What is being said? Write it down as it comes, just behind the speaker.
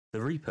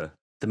The Reaper,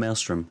 the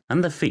Maelstrom,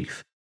 and the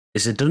Thief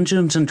is a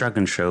Dungeons and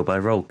Dragons show by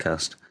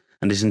RollCast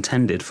and is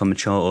intended for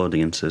mature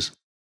audiences.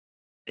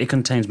 It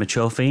contains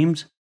mature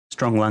themes,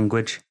 strong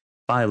language,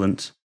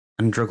 violence,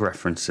 and drug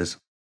references.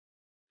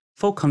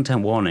 Full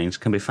content warnings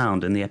can be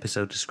found in the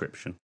episode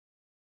description.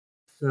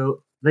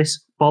 So,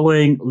 this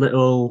following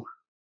little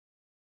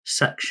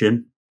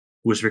section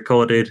was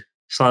recorded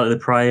slightly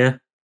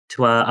prior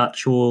to our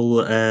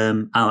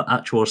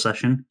actual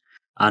session,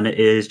 and it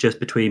is just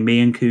between me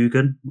and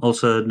Coogan,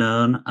 also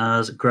known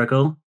as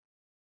Gregor,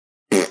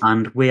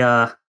 and we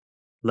are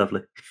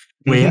lovely.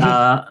 We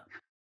are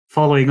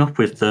following up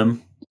with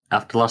them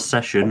after last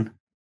session,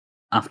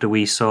 after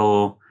we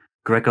saw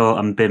Gregor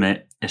and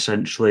Bimit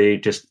essentially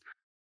just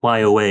fly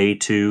away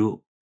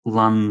to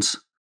lands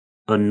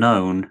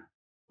unknown,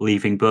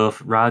 leaving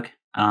both Rag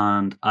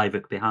and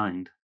Ivik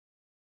behind.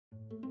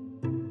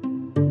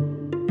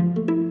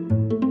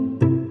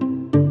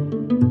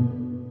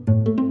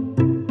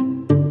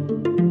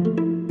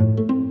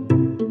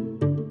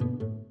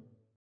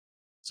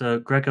 So,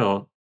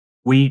 Gregor,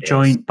 we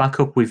joined back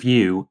up with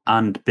you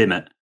and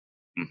Bimit,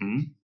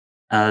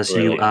 as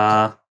Brilliant. you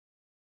are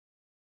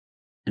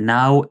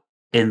now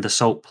in the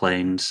Salt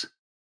Plains.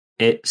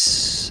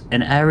 It's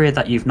an area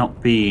that you've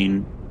not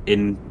been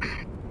in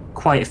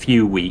quite a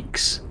few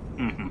weeks,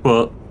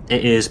 but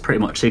it is pretty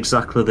much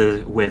exactly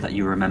the way that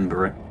you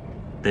remember it.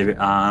 There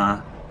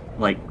are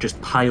just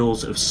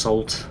piles of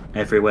salt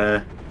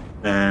everywhere,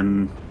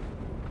 some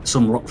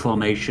rock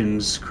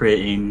formations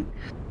creating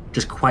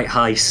just quite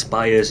high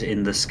spires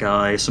in the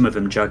sky, some of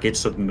them jagged,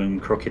 some of them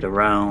crooked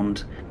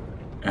around.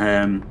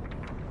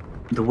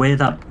 The way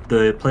that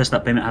the place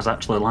that Bimit has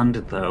actually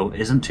landed, though,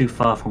 isn't too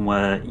far from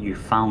where you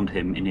found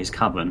him in his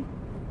cabin.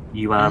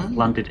 You have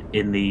landed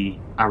in the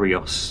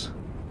Arios.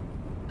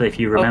 So if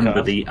you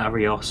remember, the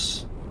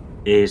Arios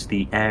is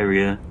the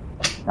area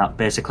that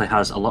basically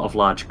has a lot of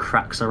large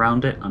cracks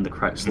around it, and the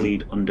cracks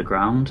lead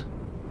underground.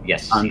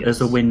 Yes. And as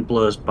the wind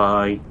blows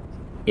by,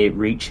 it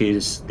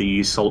reaches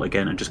the salt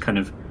again and just kind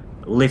of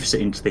lifts it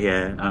into the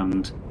air,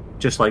 and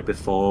just like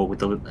before, with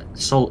the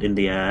salt in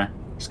the air,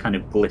 just kind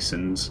of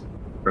glistens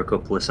for a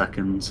couple of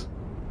seconds.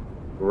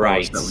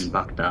 Right. Settling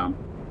back down.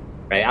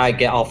 Right,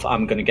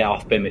 I'm going to get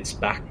off Bimit's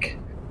back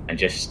and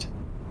just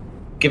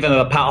give him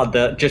a pat on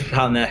the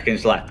neck, and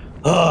it's like,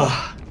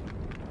 oh,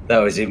 that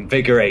was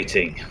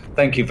invigorating.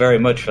 Thank you very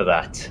much for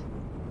that.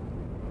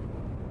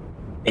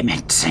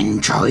 Bimit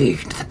enjoyed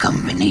the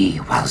company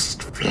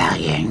whilst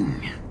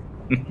flying.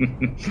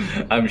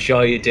 I'm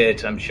sure you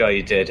did.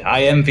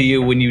 I envy you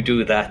when you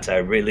do that, I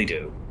really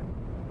do.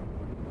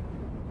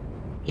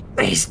 It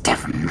was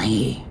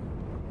definitely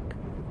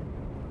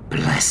a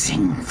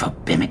blessing for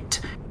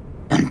Bimit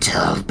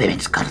until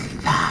Bimit got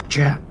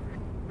larger.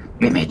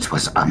 Bimit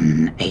was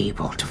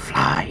unable to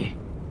fly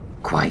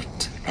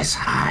quite as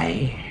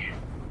high.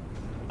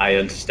 I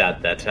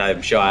understand that.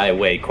 I'm sure I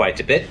weigh quite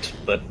a bit,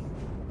 but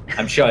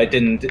I'm sure you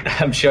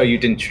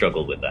didn't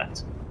struggle with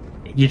that.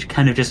 You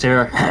kind of just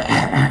hear,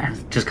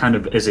 just kind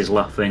of as he's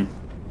laughing.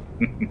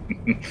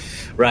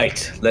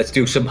 Right, let's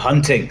do some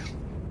hunting.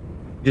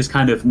 Just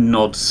kind of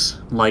nods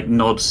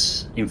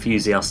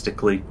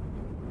enthusiastically.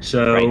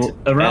 So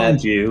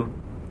around you,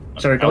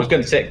 sorry, I was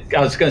going to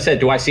say,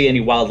 do I see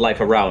any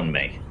wildlife around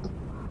me?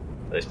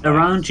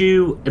 Around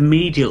you,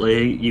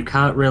 immediately, you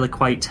can't really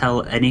quite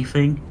tell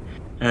anything.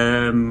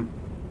 You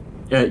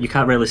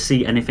can't really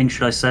see anything,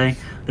 should I say?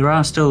 There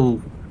are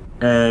still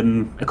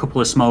a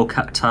couple of small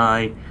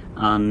cacti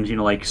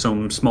and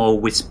some small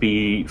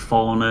wispy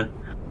fauna,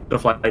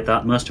 stuff like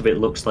that. Most of it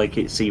looks like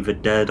it's either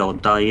dead or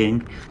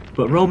dying.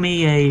 But roll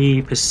me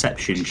a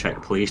perception check,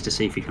 please, to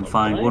see if you can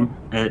find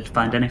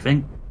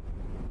anything.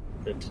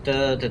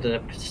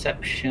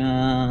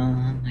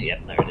 Perception.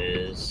 Yep, there it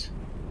is.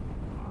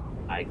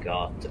 I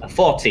got a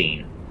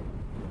 14.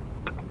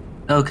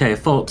 Okay,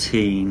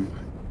 14.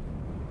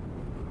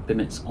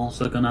 Bimit's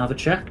also going to have a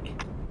check.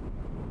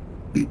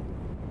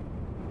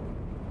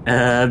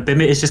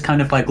 Bimit is just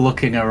kind of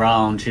looking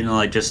around,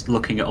 just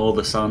looking at all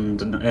the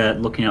sand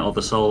and looking at all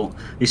the salt.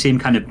 You see him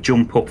kind of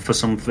jump up for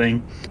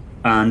something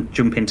and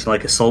jump into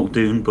a salt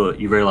dune, but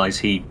you realise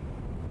he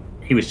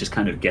was just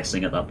kind of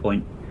guessing at that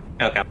point.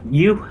 Okay.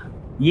 You,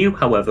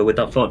 however, with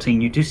that 14,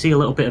 you do see a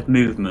little bit of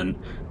movement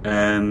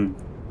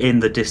in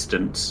the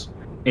distance.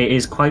 It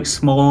is quite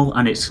small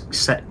and it's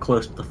set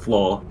close to the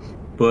floor,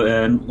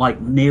 but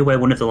near where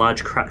one of the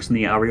large cracks in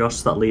the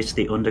Arios that leads to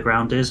the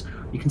underground is,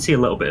 you can see a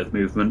little bit of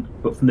movement,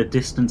 but from the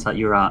distance that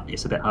you're at,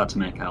 it's a bit hard to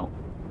make out.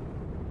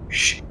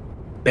 Shh,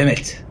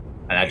 Bimit.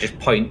 And I just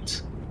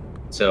point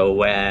to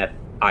where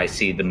I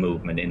see the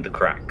movement in the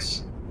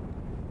cracks.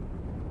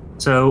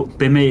 So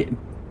Bimit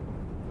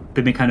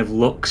kind of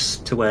looks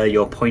to where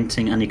you're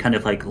pointing, and he kind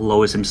of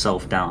lowers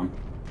himself down,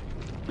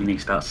 and he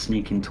starts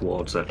sneaking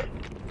towards it.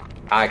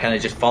 I kind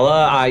of just follow.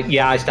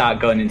 I start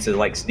going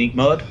into sneak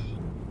mode.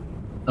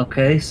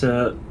 Okay,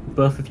 so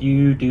both of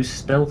you do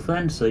stealth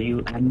then, so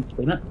you and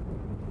Bimit.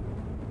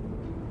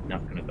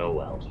 Not gonna go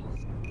well.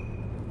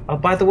 Oh,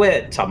 by the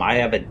way, Tom, I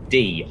have a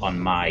D on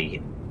my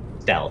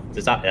Stealth.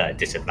 Does that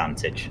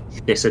disadvantage?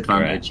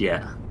 Disadvantage,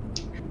 yeah.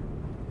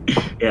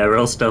 Yeah,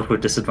 roll stealth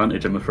with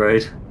disadvantage, I'm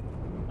afraid.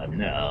 Oh,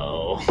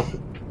 no.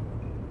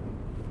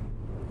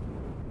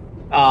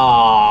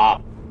 Ah,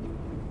 I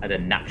had a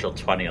natural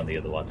 20 on the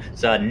other one.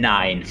 So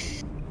 9.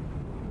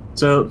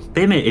 So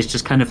Bimit is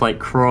just kind of like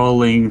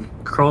crawling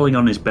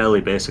on his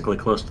belly, basically,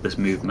 close to this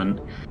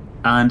movement.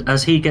 And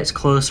as he gets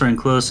closer and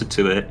closer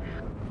to it,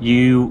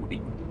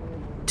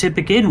 to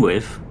begin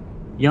with,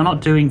 you're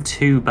not doing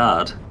too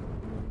bad.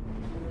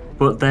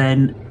 But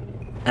then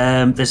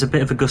there's a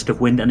bit of a gust of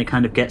wind, and it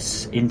kind of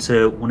gets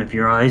into one of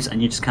your eyes,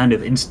 and you just kind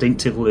of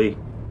instinctively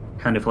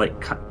kind of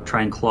like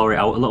try and claw it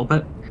out a little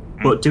bit.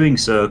 But doing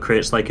so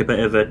creates like a bit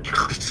of a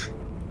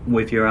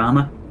with your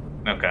armor.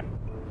 Okay.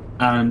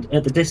 And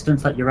at the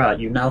distance that you're at,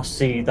 you now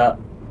see that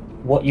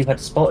what you had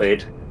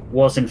spotted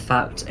was in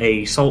fact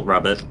a salt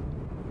rabbit.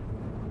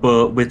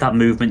 But with that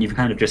movement, you've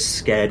kind of just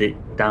scared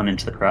it down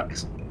into the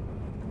cracks.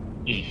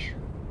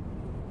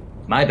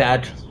 My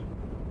bad.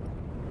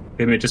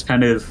 It just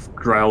kind of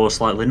growls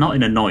slightly, not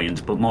in annoyance,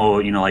 but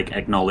more, like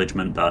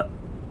acknowledgement that,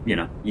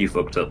 you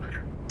fucked up.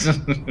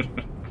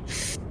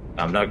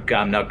 I'm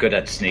not good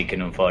at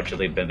sneaking,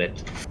 unfortunately,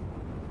 Bimit.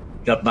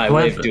 Not my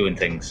way of doing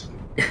things.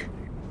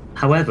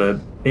 However,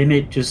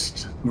 Bimit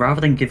just,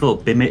 rather than give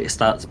up, Bimit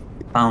starts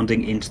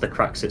bounding into the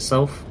cracks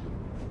itself.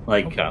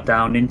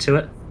 Down into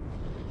it.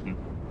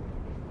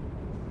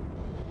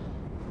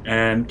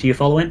 Do you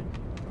follow him?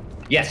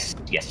 Yes,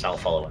 I'll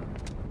follow him.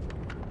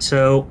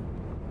 So,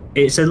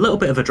 it's a little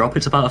bit of a drop.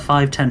 It's about a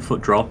 5-10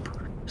 foot drop,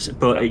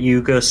 but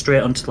you go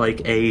straight onto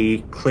like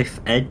a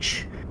cliff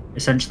edge,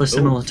 essentially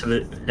similar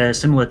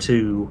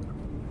to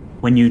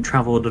when you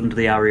travelled under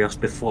the Arios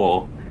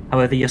before.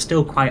 However, you're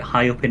still quite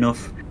high up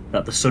enough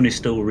that the sun is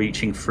still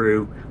reaching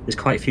through. There's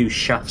quite a few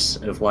shafts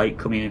of light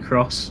coming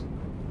across,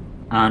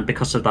 and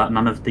because of that,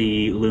 none of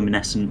the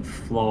luminescent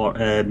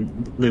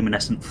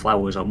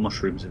flowers or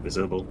mushrooms are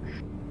visible.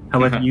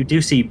 However, you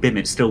do see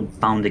Bimit still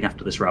bounding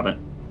after this rabbit.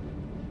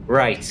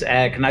 Right,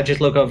 can I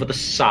just look over the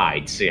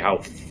side, see how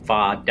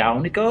far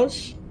down it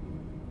goes?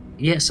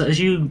 Yeah, so as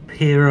you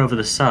peer over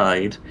the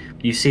side,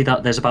 you see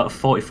that there's about a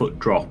 40-foot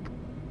drop.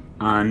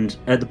 And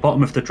at the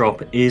bottom of the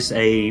drop is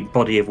a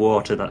body of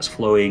water that's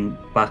flowing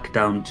back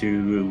down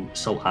to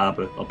Salt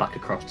Harbour, or back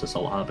across to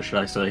Salt Harbour, should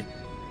I say.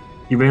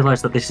 You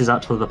realise that this is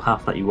actually the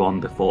path that you were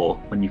on before,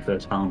 when you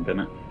first found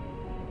Bimit.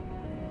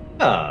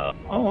 Oh,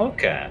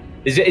 okay.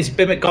 Is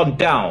Bimit gone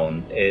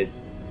down?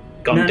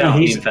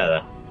 Down even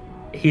further?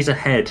 He's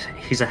ahead.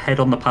 He's ahead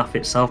on the path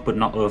itself, but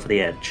not over the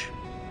edge.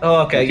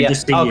 Oh, okay, you can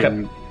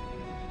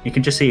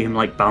just see him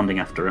like bounding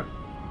after it.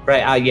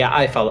 Right,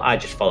 I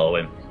just follow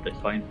him at this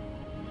point.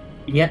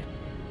 Yeah.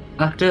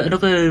 After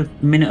another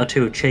minute or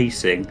two of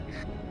chasing,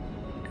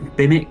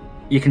 Bimit,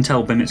 you can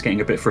tell Bimit's getting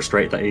a bit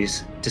frustrated that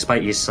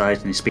despite his size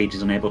and his speed,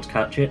 he's unable to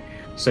catch it.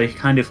 So he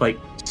kind of like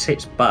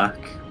sits back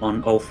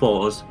on all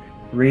fours,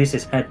 rears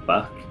his head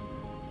back,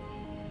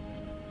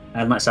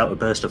 and lets out a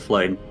burst of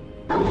flame.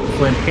 The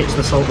flame hits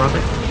the salt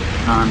rabbit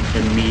and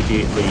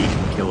immediately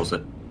kills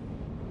it.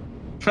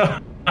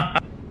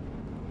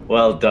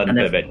 Well done,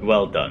 Bimit.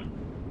 Well done. I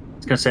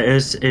was going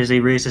to say, as he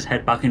rears his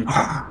head back in,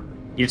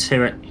 you just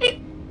hear it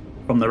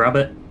from the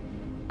rabbit.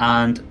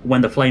 And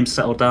when the flames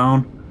settle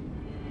down,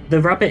 the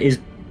rabbit is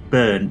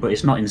burned, but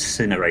it's not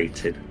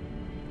incinerated.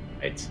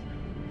 Right.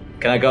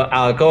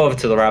 I'll go over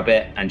to the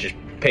rabbit and just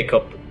pick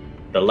up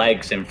the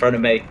legs in front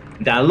of me.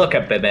 And then I look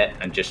at Bimit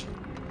and just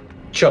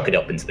chuck it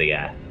up into the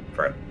air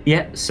for him.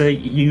 Yeah, so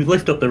you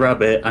lift up the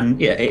rabbit, and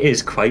yeah, it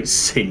is quite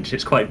singed.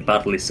 It's quite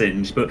badly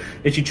singed, but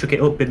as you chuck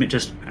it up, Bimit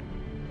just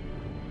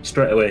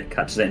straight away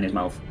catches it in his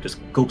mouth, just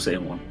gulps it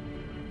in one.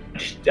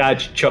 I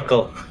just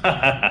chuckle.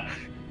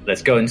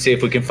 Let's go and see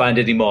if we can find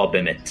any more,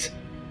 Bimit.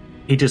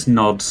 He just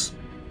nods.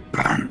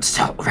 Burnt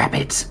salt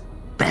rabbit.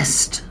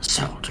 Best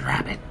salt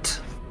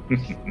rabbit.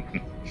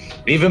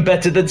 Even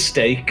better than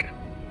steak.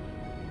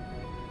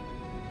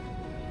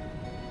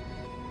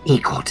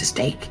 Equal to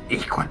steak.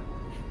 Equal.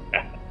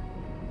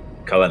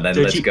 Come on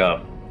then, let's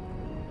go.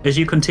 As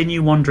you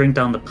continue wandering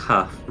down the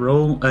path,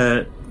 roll,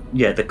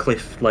 the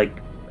cliff,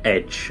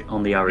 edge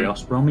on the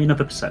Arios. Roll me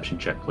another perception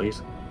check,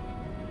 please.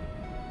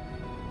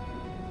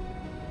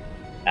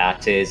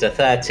 That is a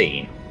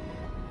 13.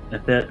 A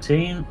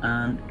 13,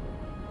 and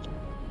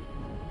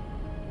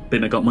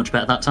Bimit got much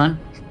better that time.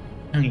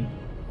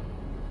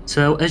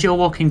 So as you're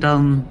walking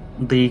down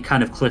the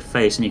kind of cliff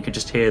face, and you can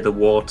just hear the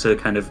water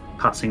kind of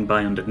passing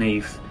by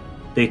underneath,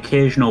 the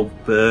occasional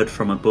bird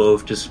from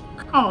above just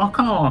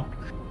caw.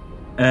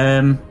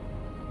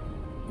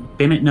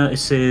 Bimit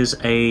notices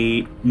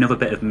another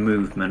bit of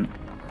movement.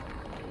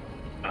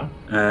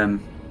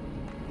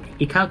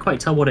 He can't quite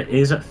tell what it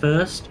is at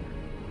first,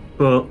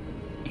 but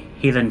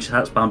he then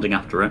starts bounding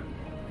after it.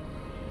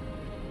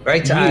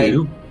 Right,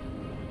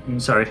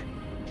 Sorry.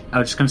 I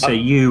was just going to say,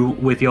 you,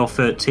 with your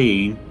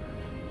 13,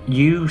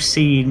 you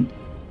see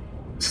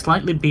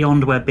slightly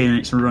beyond where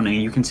Bimit's running,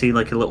 you can see a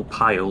little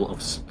pile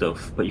of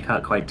stuff, but you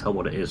can't quite tell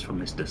what it is from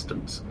this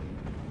distance.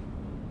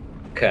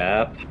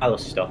 Okay, pile of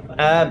stuff.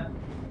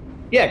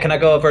 Yeah, can I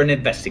go over and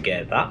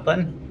investigate that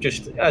then?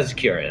 Just as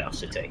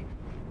curiosity.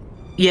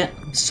 Yeah,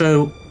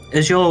 so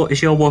as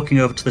you're walking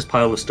over to this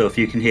pile of stuff,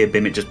 you can hear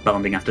Bimit just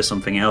bounding after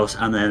something else,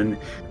 and then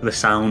the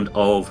sound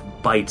of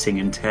biting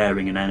and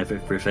tearing and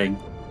everything.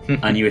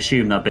 And you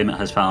assume that Bimit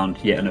has found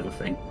yet another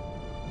thing.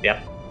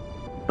 Yep.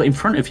 But in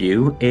front of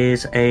you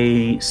is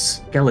a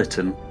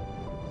skeleton.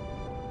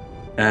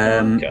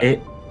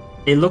 Okay.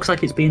 It looks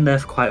like it's been there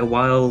for quite a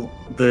while.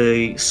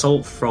 The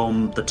salt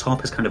from the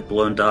top has kind of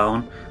blown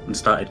down and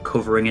started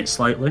covering it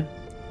slightly.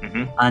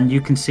 Mm-hmm. And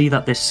you can see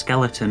that this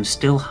skeleton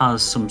still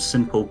has some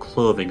simple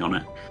clothing on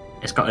it.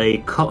 It's got a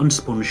cotton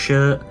spun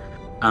shirt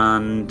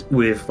and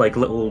with like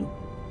little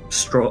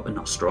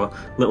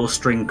little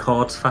string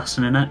cords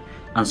fastening it,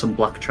 and some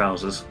black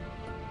trousers.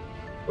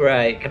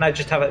 Right. Can I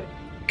just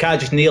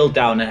kneel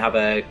down and have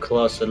a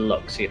closer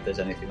look, see if there's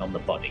anything on the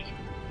body?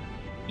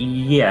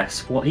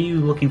 Yes. What are you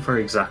looking for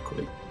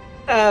exactly?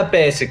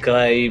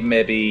 Basically,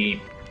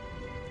 maybe,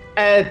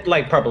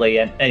 like probably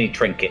any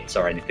trinkets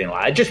or anything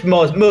like that. Just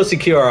mostly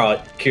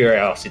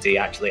curiosity,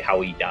 actually,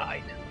 how he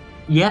died.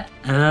 Yeah.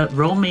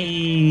 Roll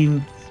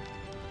me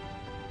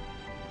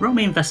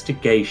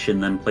investigation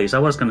then, please. I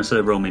was going to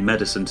say roll me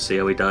medicine to see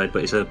how he died,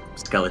 but it's a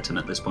skeleton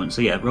at this point.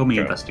 So yeah, roll me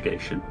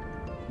investigation.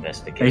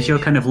 As you're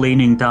kind of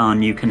leaning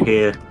down, you can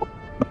hear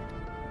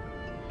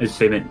as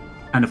Bimit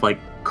kind of like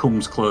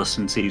comes close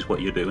and sees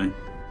what you're doing.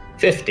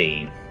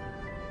 15.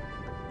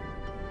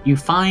 You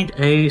find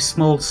a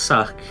small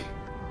sack,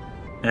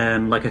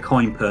 like a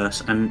coin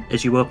purse, and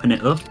as you open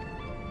it up,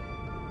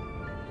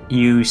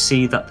 you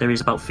see that there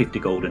is about 50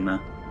 gold in there.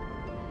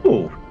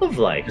 Ooh,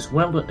 lovely. As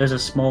well as a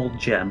small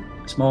gem,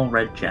 a small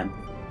red gem.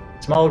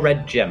 Small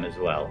red gem as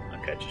well.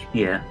 Okay,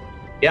 Yeah.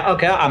 Yeah,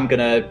 okay, I'm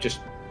gonna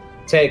just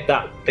take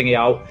that thingy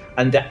out,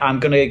 and I'm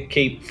gonna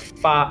take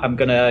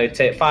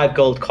 5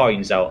 gold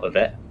coins out of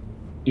it.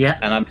 Yeah.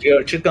 And I'm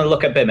just gonna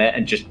look at Bimit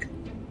and just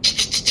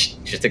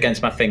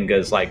against my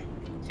fingers, like,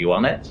 do you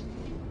want it?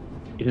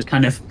 He just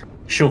kind of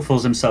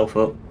shuffles himself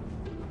up.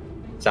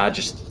 So I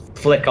just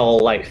flick all,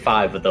 like,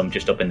 5 of them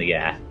just up in the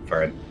air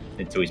for him,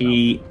 into his mouth.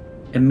 He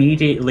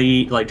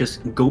immediately, like,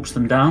 just gulps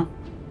them down.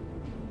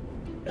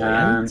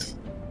 And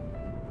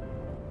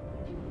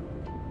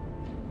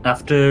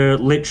after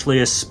literally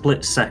a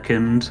split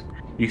second,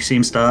 you see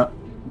him start,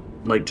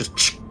 like,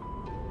 just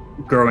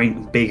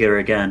growing bigger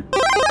again.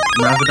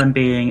 Rather than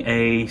being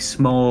a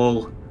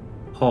small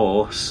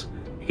horse,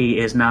 he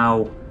is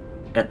now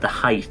at the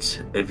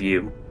height of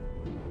you.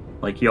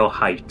 Like your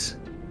height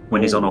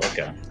when he's on a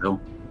hill.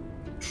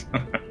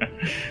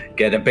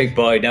 Get a big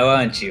boy now,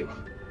 aren't you?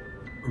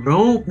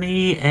 Roll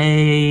me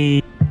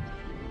a...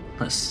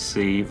 Let's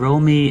see. Roll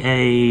me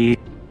a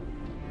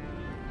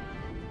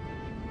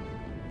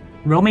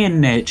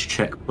nature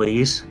check,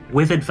 please.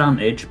 With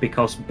advantage,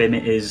 because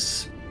Bimit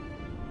is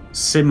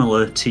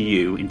similar to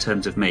you in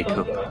terms of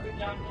makeup.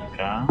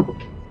 Okay.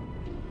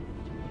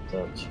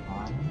 That's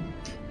fine.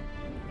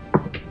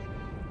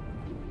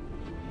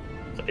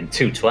 I've been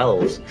 2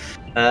 12s.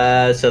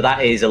 So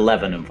that is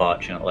 11,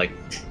 unfortunately.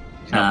 It's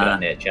not good at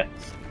nature.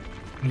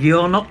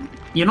 You're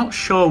not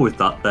sure with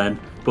that then,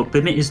 but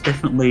Bimit is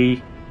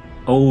definitely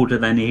older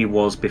than he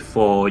was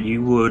before.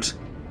 You would,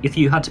 if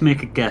you had to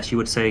make a guess, you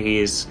would say he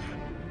is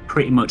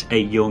pretty much a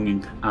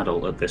young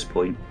adult at this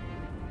point.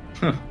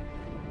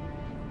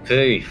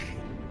 Thief.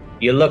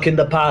 You're looking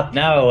the part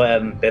now,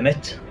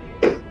 Bimit.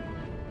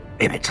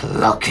 Bimit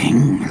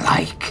looking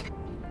like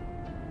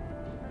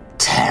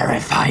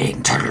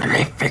terrifying,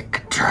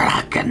 terrific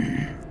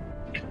dragon.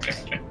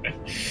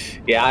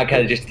 Yeah, I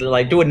kind of just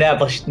like do a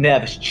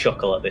nervous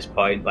chuckle at this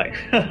point, like,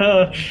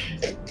 yeah,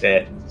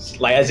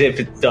 like as if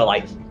it's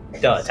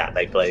don't attack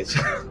me, please.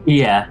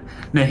 Yeah,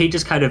 no, he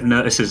just kind of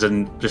notices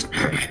and just.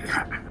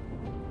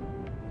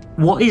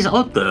 What is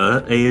odd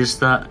though is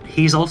that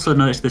he's also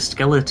noticed the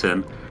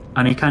skeleton,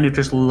 and he kind of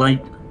just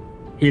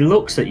he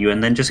looks at you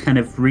and then just kind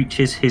of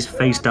reaches his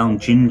face down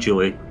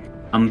gingerly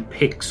and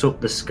picks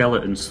up the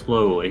skeleton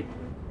slowly,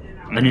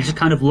 and he just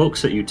kind of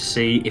looks at you to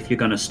see if you're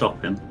going to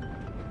stop him.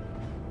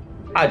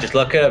 I just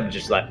look at him,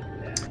 just like,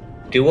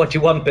 do what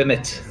you want,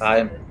 Bimit.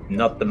 I'm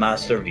not the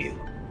master of you.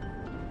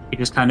 He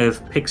just kind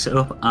of picks it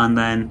up, and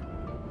then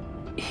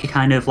he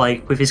kind of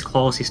like, with his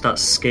claws, he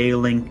starts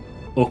scaling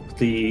up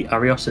the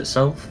Arios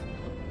itself.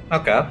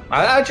 Okay,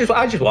 I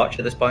just watch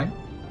at this point.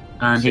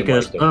 And he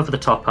goes over the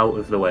top, out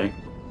of the way.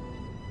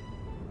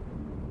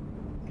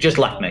 Just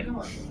left me.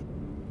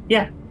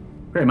 Yeah,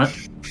 pretty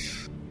much.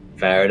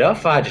 Fair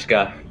enough. I just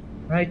go,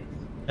 right.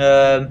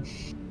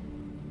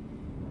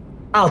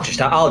 I'll just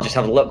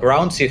have a look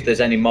around, see if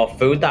there's any more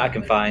food that I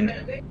can find.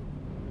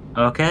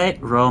 Okay,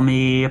 roll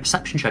me a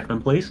perception check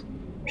then, please.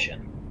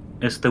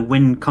 As the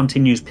wind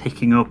continues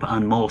picking up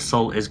and more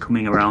salt is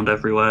coming around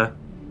everywhere.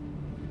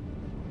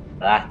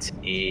 That's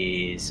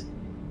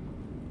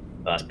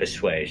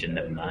persuasion,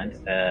 never mind.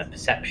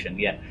 Perception,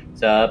 yeah.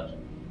 So,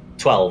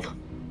 12.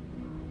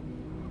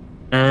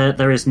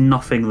 There is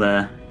nothing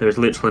there. There is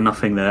literally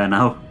nothing there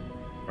now.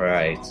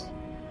 Right.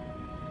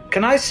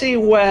 Can I see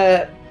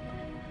where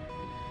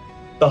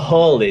the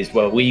hole is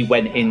where we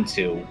went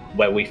into,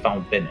 where we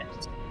found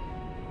Bennett?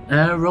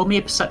 Roll me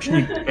a perception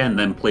again,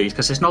 then, please,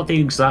 because it's not the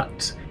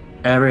exact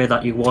area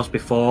that you was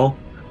before,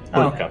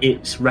 but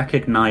it's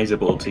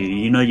recognisable to you.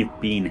 You know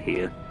you've been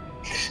here.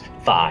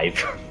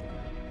 5.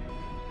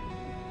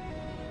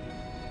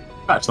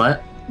 Actually,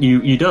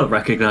 you don't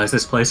recognise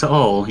this place at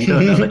all. You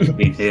don't know that you've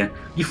been here.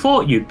 You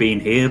thought you'd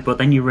been here, but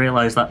then you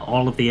realise that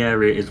all of the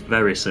area is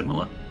very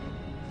similar.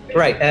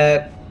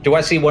 Right. Do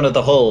I see one of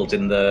the holes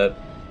in the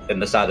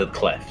side of the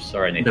cliffs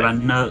or anything?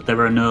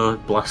 There are no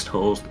blast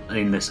holes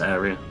in this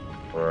area.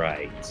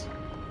 Right.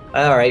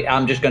 All right.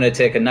 I'm just going to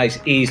take a nice,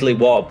 easily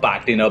walk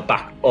back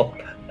up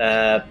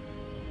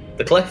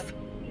the cliff.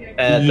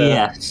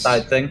 The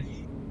side thing.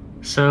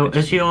 So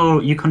as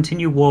you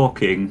continue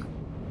walking,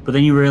 but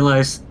then you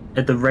realise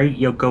at the rate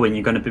you're going,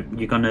 you're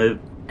going to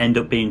end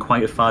up being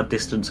quite a far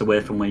distance away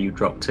from where you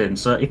dropped in.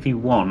 So if you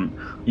want,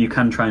 you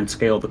can try and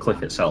scale the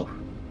cliff itself.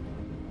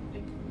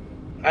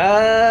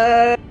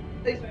 Yeah.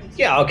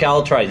 Okay.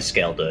 I'll try and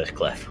scale the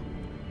cliff.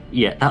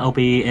 Yeah, that'll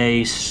be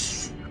a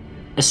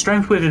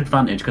strength with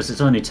advantage because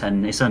it's only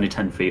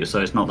 10 feet,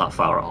 so it's not that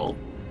far at all.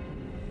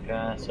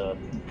 Okay, so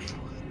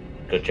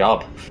good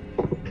job.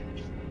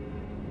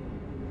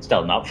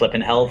 Still not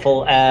flipping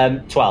helpful.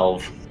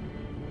 12.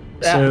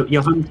 So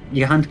your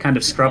hand kind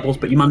of scrabbles,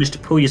 but you manage to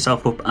pull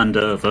yourself up and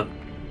over.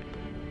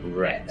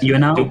 Right. You are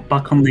now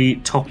back on the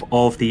top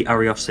of the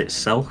Arios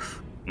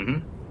itself.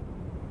 Mm-hmm.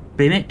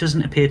 Bennett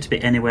doesn't appear to be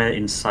anywhere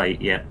in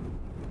sight yet.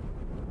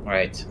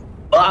 Right.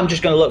 Well, I'm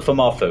just going to look for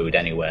more food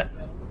anyway.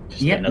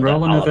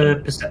 Roll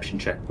another perception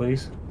check,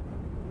 please.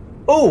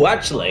 Oh,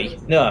 actually,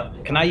 no.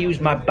 Can I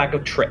use my bag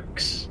of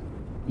tricks?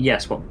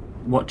 Yes.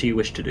 What do you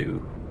wish to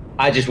do?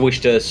 I just wish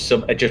to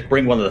just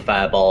bring one of the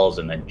fireballs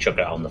and then chuck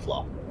it on the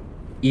floor.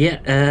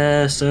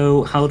 Yeah.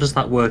 So how does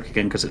that work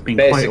again? Because it's been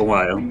quite a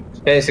while.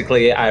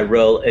 Basically, I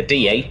roll a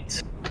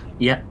d8.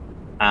 Yeah.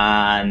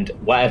 And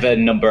whatever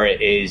number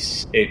it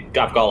is,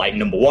 I've got like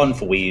number 1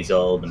 for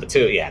Weasel, number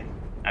 2,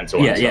 and so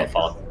on and so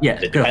forth. Yeah.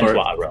 It depends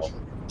what I roll.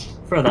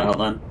 Throw that out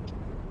then.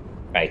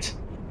 Right.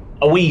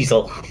 A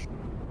weasel.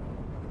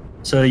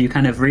 So you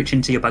kind of reach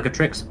into your bag of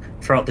tricks,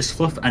 throw out this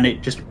fluff, and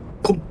it just...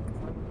 Boom,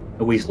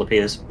 a weasel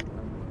appears.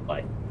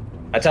 Right.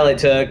 I tell it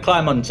to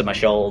climb onto my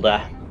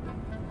shoulder.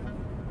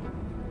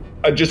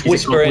 I just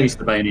whisper in...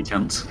 Weasley by any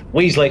chance?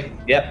 Weasley,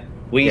 yep.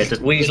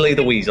 Weasley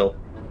the weasel.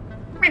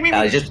 And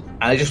I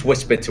just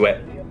whisper to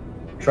it,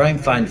 try and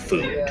find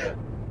food.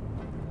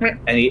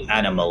 Any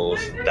animals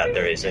that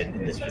there is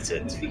in this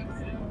vicinity.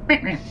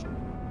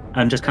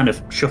 And just kind of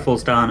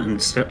shuffles down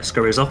and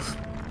scurries off.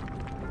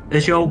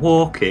 As you're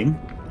walking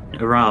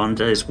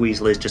around, as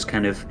Weasley's just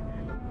kind of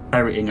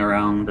ferreting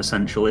around,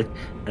 essentially,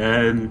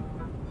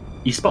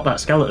 you spot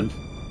that skeleton.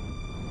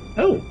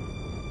 Oh.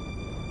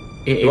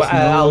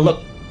 I'll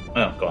look...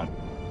 Oh, go on.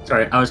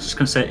 Sorry, I was just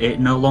going to say, it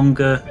no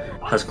longer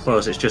has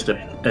claws, it's just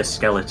a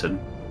skeleton.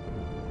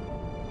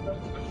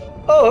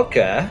 Oh,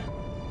 okay.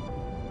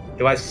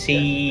 Do I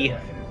see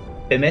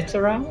Bimit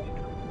around?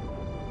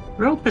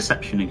 Roll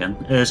perception again.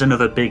 There's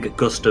another big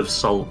gust of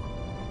salt.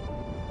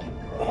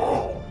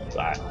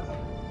 Sorry.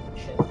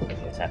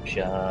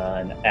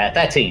 Perception.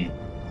 13.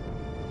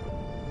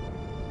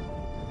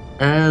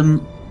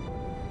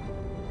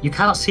 You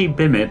can't see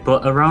Bimit,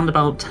 but around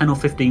about 10 or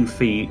 15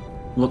 feet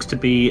looks to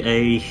be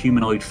a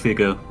humanoid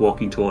figure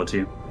walking towards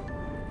you.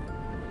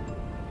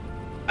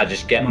 I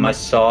just get my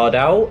sword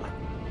out.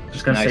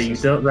 Just gonna say you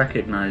don't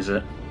recognise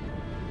it.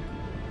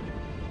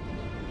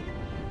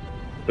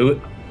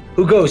 Who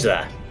goes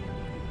there?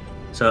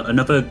 So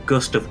another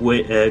gust of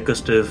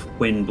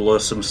wind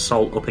blows some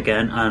salt up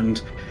again,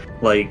 and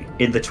like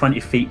in the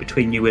 20 feet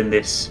between you and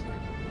this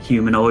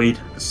humanoid,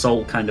 the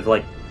salt kind of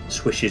like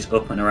swishes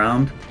up and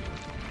around,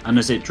 and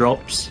as it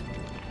drops,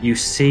 you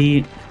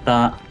see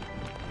that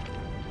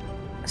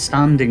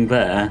standing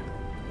there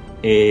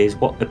is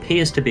what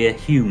appears to be a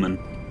human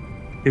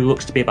who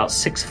looks to be about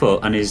 6 foot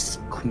and is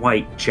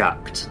quite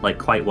jacked, like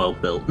quite well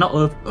built. Not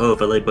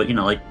overly, but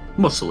like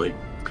muscly.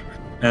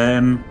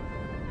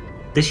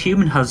 This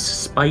human has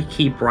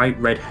spiky, bright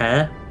red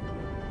hair,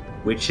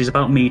 which is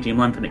about medium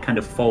length, and it kind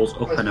of falls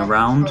up and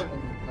around.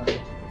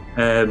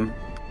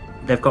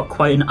 They've got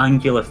quite an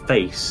angular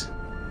face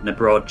and a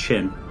broad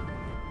chin.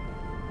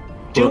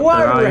 Do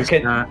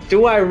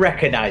I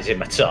recognise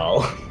him at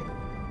all?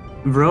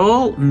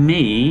 Roll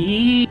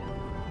me...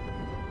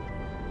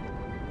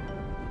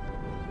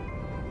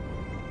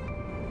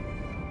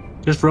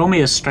 Just roll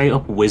me a straight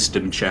up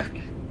wisdom check.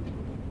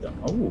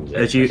 Oh,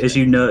 as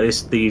you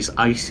notice these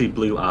icy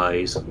blue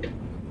eyes.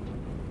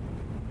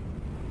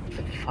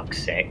 For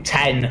fuck's sake,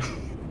 10.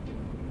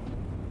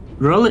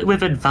 Roll it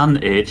with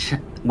advantage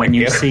when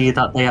you see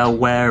that they are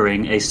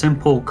wearing a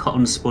simple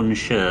cotton spun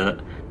shirt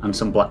and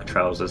some black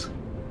trousers.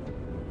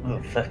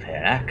 Oh, flipping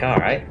heck,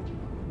 alright.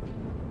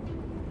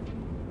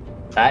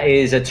 That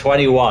is a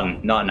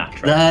 21, not a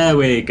natural. There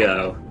we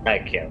go.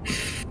 Thank you.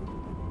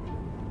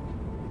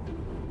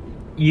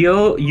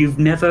 You've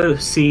never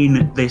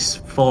seen this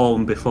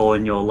form before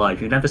in your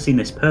life. You've never seen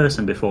this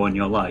person before in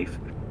your life.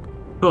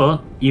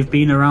 But you've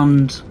been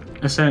around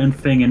a certain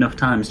thing enough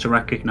times to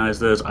recognise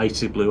those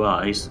icy blue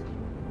eyes.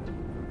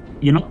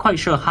 You're not quite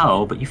sure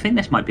how, but you think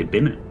this might be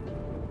Bimit.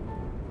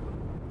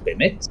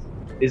 Bimit?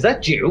 Is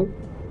that you?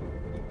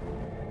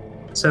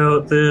 So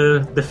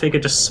the figure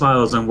just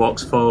smiles and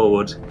walks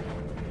forward,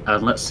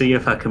 and let's see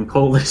if I can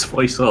pull this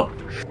voice up.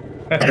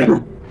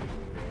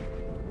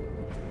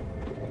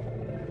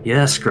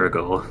 Yes,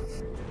 Gregor.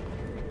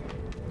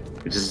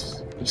 It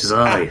is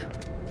I.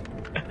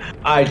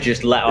 I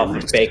just let off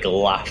a big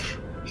laugh.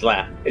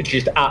 It's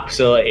just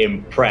absolutely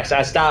impressed.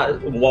 I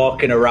start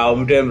walking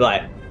around him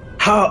like,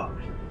 how?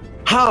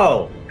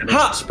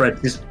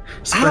 Spreads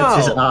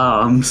his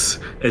arms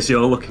as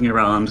you're looking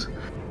around.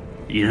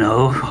 You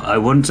know, I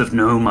wouldn't have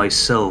known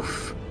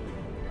myself,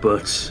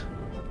 but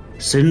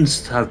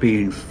since I've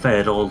been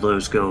fed all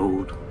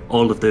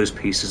of those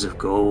pieces of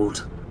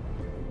gold,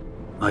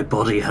 my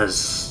body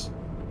has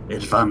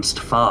advanced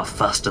far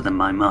faster than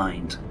my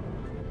mind.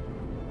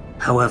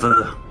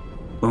 However,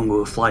 when we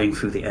were flying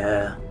through the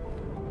air,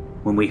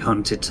 when we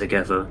hunted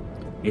together,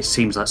 it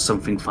seems like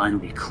something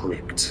finally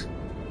clicked,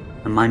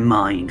 and my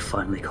mind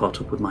finally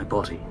caught up with my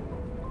body,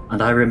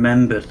 and I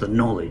remembered the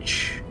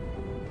knowledge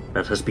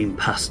that has been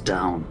passed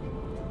down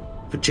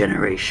for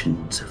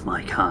generations of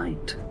my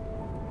kind.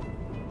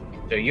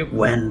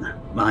 When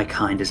my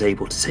kind is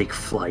able to take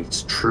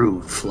flight,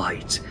 true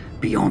flight,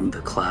 beyond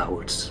the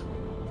clouds,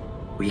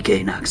 we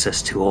gain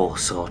access to all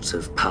sorts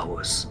of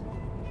powers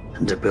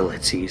and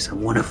abilities,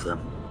 and one of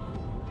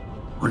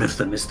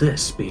them is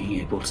this, being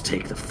able to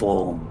take the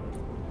form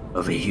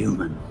of a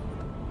human.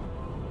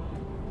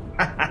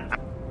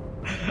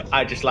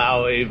 I just let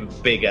out a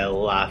bigger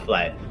laugh,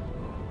 like,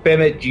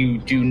 Bimit,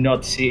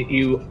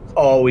 you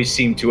always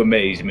seem to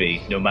amaze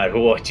me, no matter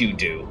what you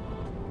do.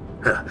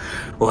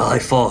 Well,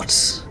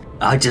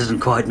 I didn't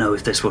quite know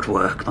if this would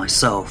work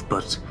myself,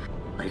 but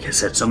like I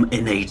said, some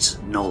innate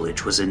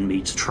knowledge was in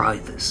me to try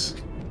this.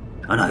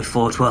 And I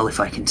thought, well, if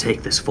I can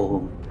take this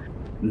form,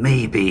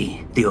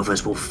 maybe the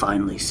others will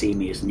finally see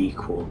me as an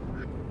equal.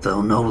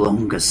 They'll no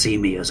longer see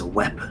me as a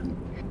weapon,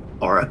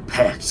 or a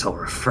pet,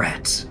 or a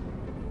threat.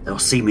 They'll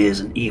see me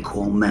as an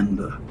equal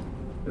member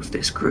of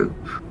this group.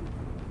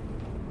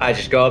 I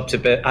just go up to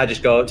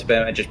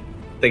Bimit and just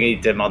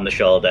thingy him on the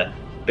shoulder.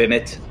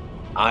 Bimit,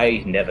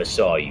 I never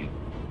saw you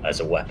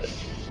as a weapon.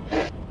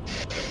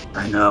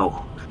 I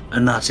know,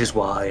 and that is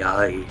why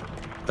I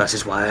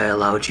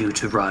allowed you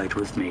to ride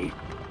with me,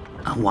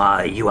 and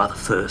why you are the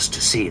first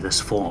to see this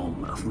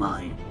form of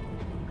mine.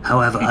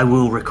 However, I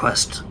will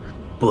request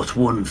but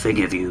one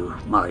thing of you,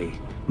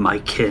 my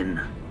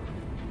kin.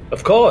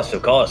 Of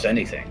course,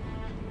 anything.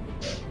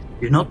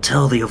 Do not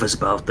tell the others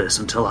about this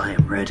until I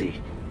am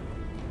ready.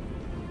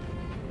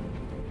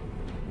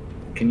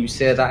 Can you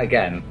say that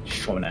again?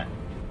 Just want to...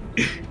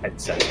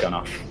 Headset's gone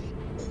off.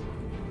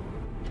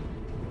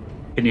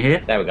 Can you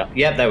hear? There we go.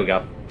 Yeah, there we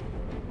go.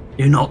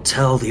 Do not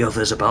tell the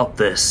others about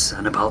this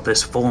and about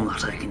this form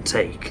that I can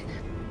take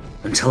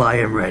until I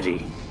am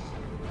ready.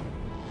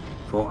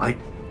 For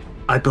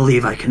I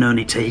believe I can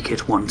only take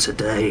it once a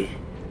day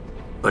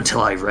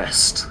until I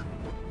rest.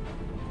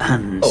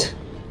 And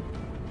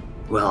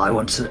well, I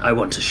want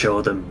to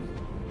show them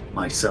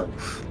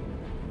myself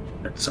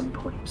at some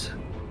point.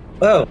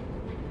 Well,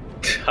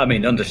 I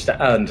mean,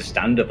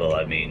 understandable.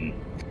 I mean,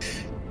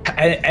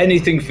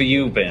 anything for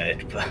you,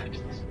 Bernard. But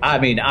I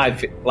mean, I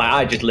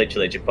just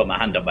literally just put my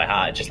hand on my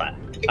heart, just like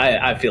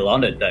I feel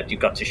honoured that you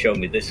got to show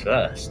me this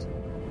first.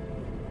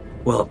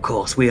 Well, of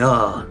course we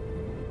are.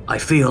 I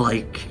feel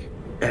like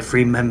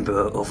every member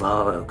of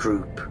our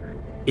group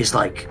is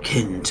like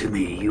kin to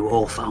me. You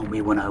all found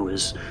me when I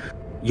was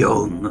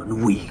young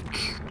and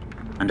weak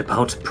and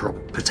about to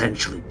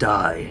potentially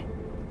die,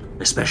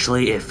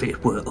 especially if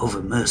it were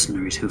other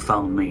mercenaries who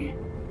found me.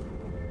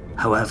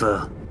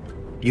 However,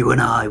 you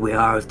and I, we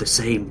are of the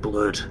same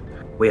blood.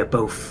 We are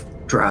both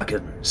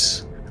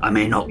dragons. I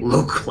may not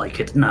look like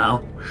it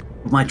now,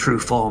 but my true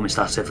form is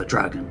that of a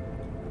dragon,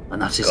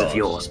 and that is of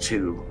yours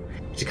too.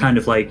 He kind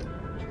of like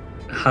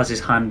has his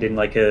hand in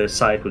like a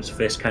sideways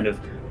fist, kind of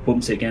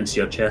bumps it against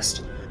your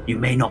chest. You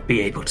may not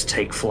be able to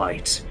take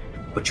flight,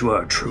 but you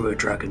are a truer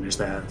dragon as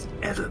there has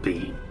ever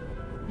been.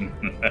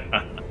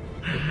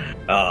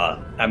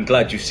 I'm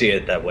glad you see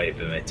it that way,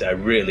 Bimit. I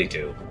really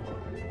do.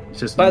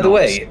 By the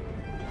way,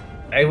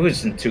 it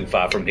wasn't too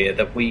far from here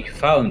that we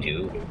found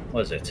you,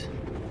 was it?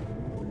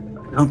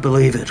 I don't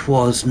believe it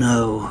was,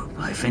 no.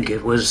 I think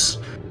it was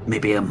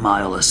maybe a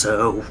mile or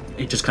so.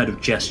 It just kind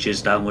of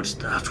gestures downwards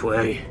that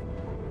way.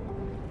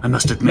 I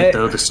must admit,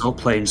 though, the salt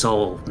plains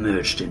all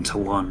merged into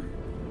one.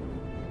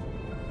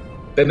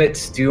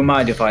 Bimit, do you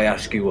mind if I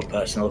ask you a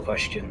personal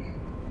question?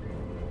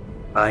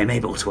 I am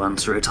able to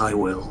answer it, I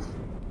will.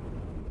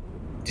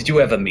 Did you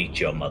ever meet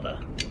your mother?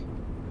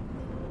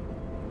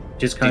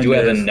 Did you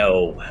ever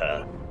know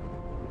her?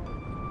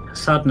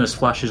 Sadness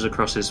flashes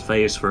across his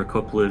face for a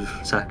couple of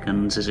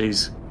seconds as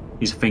he's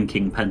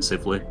thinking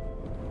pensively.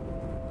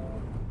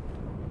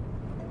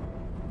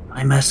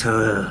 I met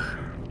her,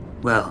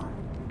 well,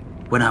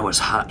 when I was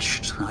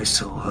hatched, I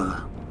saw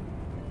her.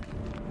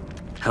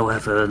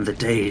 However, the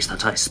days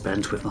that I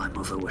spent with my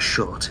mother were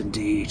short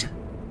indeed.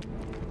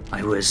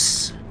 I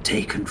was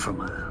taken from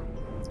her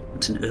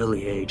at an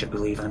early age, I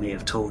believe I may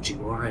have told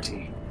you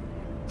already,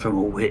 from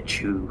a witch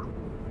who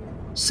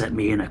set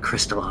me in a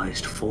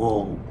crystallized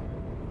form.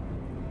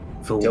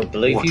 For Don't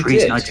believe what you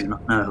reason did. I do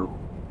not know.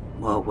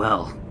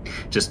 Well,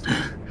 just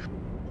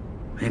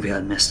maybe I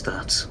missed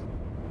that.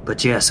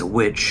 But yes, a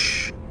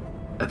witch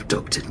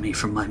abducted me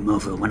from my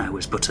mother when I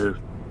was but a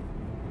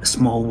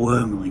small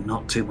wormling,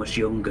 not too much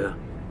younger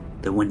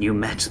than when you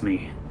met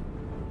me.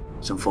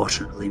 So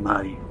unfortunately,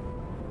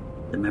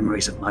 the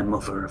memories of my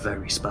mother are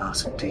very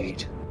sparse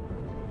indeed.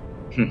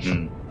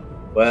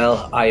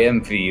 Well, I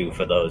envy you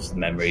for those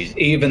memories,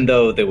 even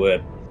though they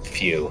were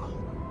few.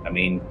 I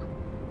mean,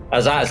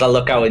 as I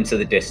look out into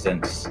the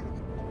distance,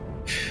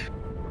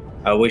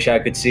 I wish I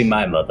could see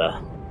my mother.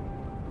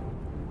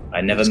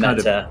 I never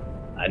met her.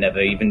 I never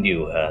even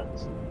knew her.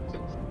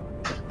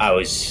 I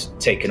was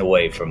taken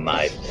away from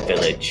my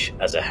village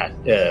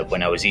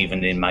when I was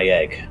even in my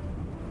egg.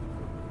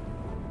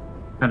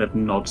 Kind of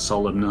nod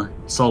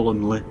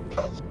solemnly.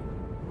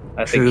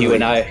 I think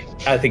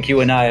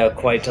you and I are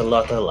quite a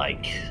lot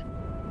alike.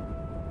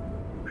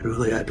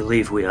 Truly, I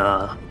believe we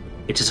are.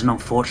 It is an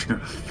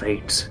unfortunate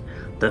fate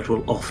that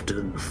will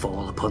often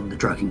fall upon the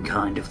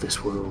dragonkind of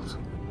this world.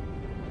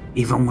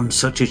 Even one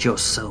such as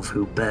yourself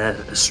who bear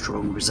a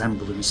strong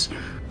resemblance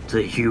to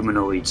the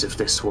humanoids of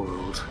this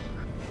world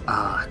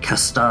are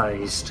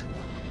chastised,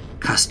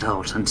 cast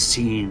out and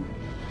seen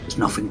as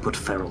nothing but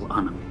feral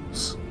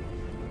animals.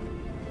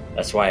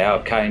 That's why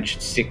our kind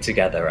should stick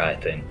together, I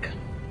think.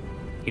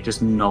 He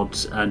just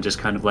nods and just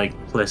kind of like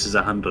places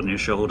a hand on your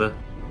shoulder.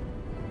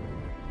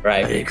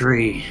 Right. I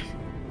agree.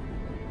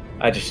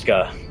 I just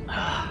go,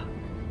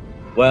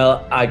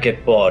 well, I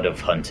get bored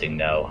of hunting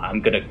now.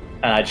 And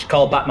I just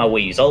call back my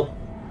weasel.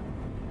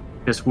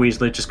 This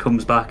Weasley just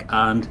comes back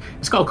and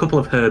it's got a couple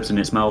of herbs in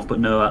its mouth, but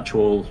no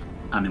actual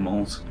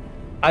animals.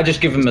 I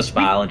just give him a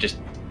smile and just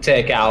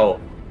take it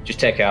out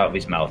of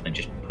his mouth and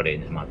just put it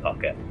into my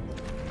pocket.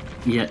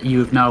 Yeah,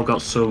 you've now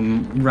got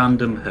some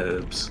random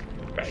herbs.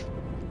 Right.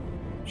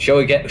 Shall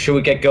we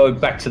get going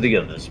back to the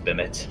others,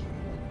 Bimmit?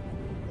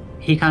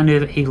 He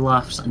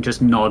laughs and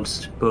just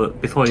nods,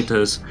 but before he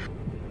does,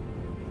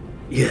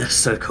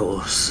 yes, of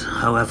course.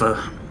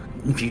 However,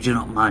 if you do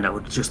not mind, I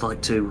would just like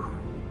to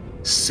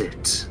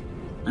sit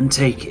and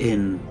take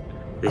in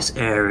this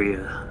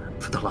area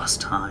for the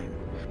last time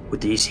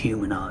with these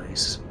human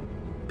eyes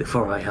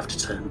before I have to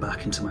turn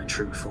back into my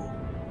true form.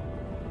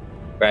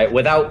 Right,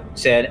 without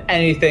saying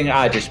anything,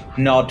 I just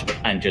nod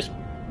and just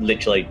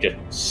literally just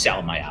sit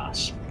on my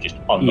ass, just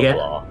on the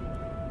floor.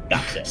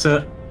 That's it.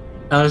 So,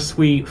 as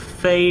we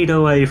fade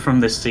away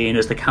from this scene,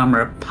 as the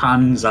camera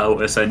pans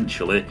out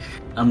essentially,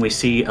 and we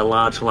see a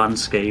large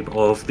landscape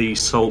of the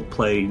salt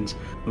plains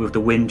with the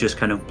wind just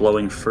kind of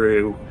blowing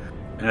through,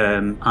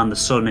 and the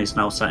sun is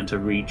now starting to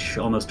reach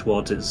almost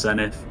towards its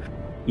zenith.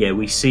 Yeah,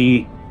 we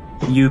see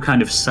you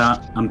kind of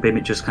sat, and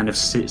Bimmit just kind of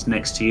sits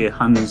next to you,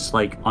 hands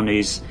like on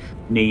his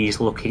knees,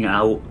 looking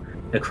out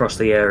across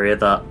the area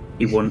that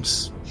he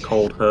once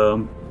called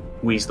home.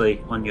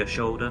 Weasley on your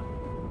shoulder.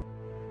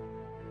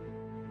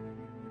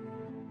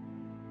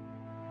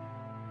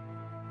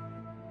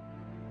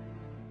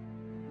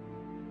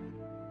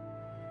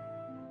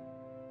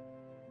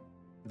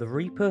 The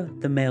Reaper,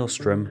 the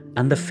Maelstrom,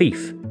 and the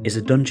Thief is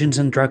a Dungeons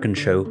 & Dragons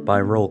show by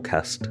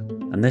RollCast,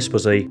 and this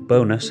was a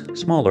bonus,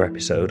 smaller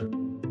episode.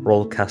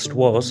 RollCast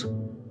was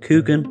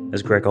Coogan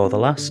as Gregor the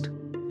Last,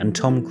 and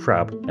Tom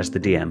Crab as the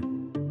DM.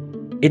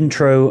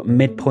 Intro,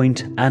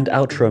 midpoint, and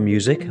outro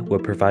music were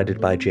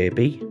provided by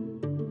JB.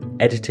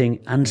 Editing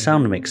and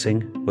sound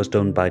mixing was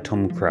done by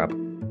Tom Crab.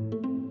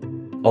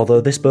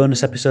 Although this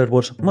bonus episode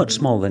was much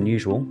smaller than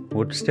usual, I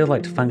would still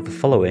like to thank the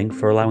following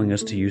for allowing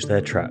us to use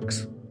their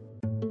tracks: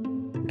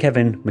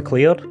 Kevin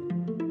McLeod,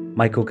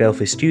 Michael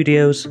Gelfi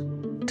Studios,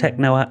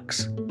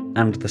 Technoax,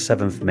 and The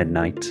Seventh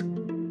Midnight.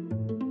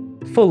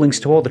 Full links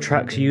to all the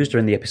tracks used are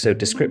in the episode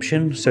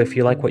description, so if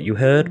you like what you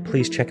heard,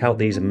 please check out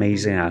these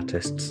amazing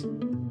artists.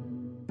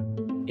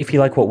 If you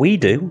like what we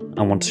do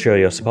and want to show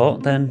your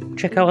support, then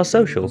check out our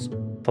socials.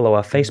 Follow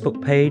our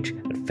Facebook page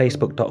at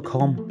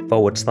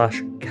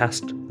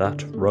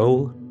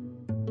facebook.com/castthatroll.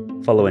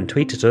 Follow and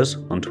tweet at us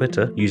on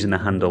Twitter using the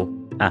handle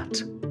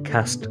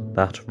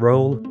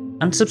 @castthatroll.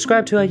 And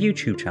subscribe to our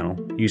YouTube channel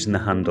using the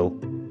handle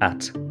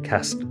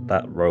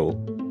 @castthatroll.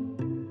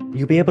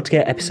 You'll be able to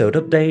get episode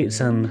updates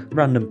and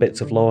random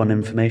bits of lore and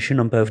information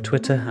on both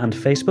Twitter and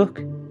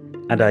Facebook,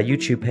 and our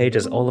YouTube page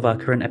has all of our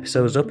current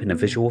episodes up in a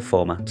visual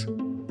format.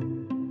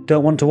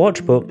 Don't want to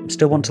watch but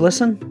still want to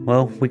listen?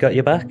 Well, we got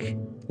your back.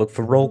 Look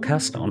for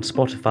RollCast on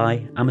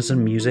Spotify,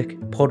 Amazon Music,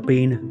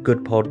 Podbean,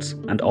 Good Pods,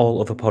 and all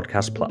other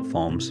podcast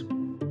platforms.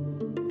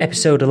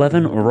 Episode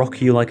 11,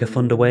 Rock You Like a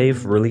Thunder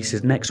Wave,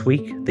 releases next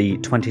week, the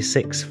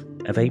 26th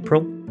of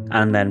April,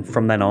 and then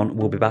from then on,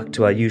 we'll be back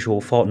to our usual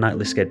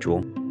fortnightly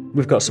schedule.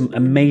 We've got some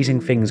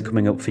amazing things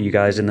coming up for you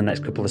guys in the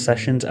next couple of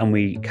sessions, and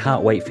we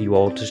can't wait for you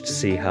all just to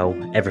see how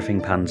everything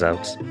pans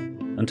out.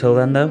 Until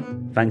then, though,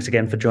 Thanks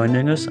again for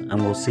joining us,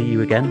 and we'll see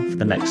you again for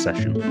the next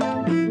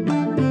session.